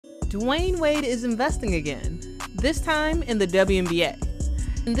Dwyane Wade is investing again, this time in the WNBA.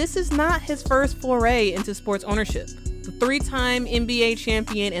 And this is not his first foray into sports ownership. The 3-time NBA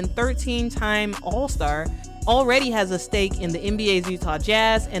champion and 13-time All-Star already has a stake in the NBA's Utah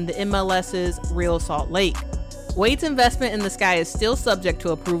Jazz and the MLS's Real Salt Lake. Wade's investment in the Sky is still subject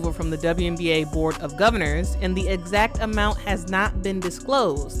to approval from the WNBA Board of Governors, and the exact amount has not been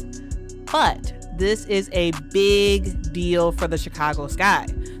disclosed. But this is a big deal for the Chicago Sky.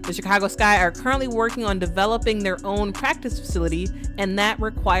 The Chicago Sky are currently working on developing their own practice facility, and that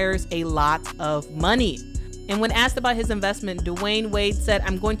requires a lot of money. And when asked about his investment, Dwyane Wade said,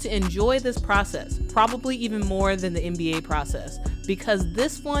 "I'm going to enjoy this process, probably even more than the NBA process, because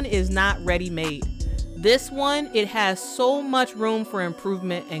this one is not ready-made. This one, it has so much room for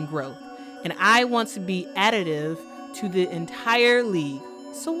improvement and growth, and I want to be additive to the entire league."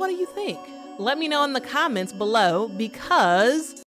 So what do you think? Let me know in the comments below, because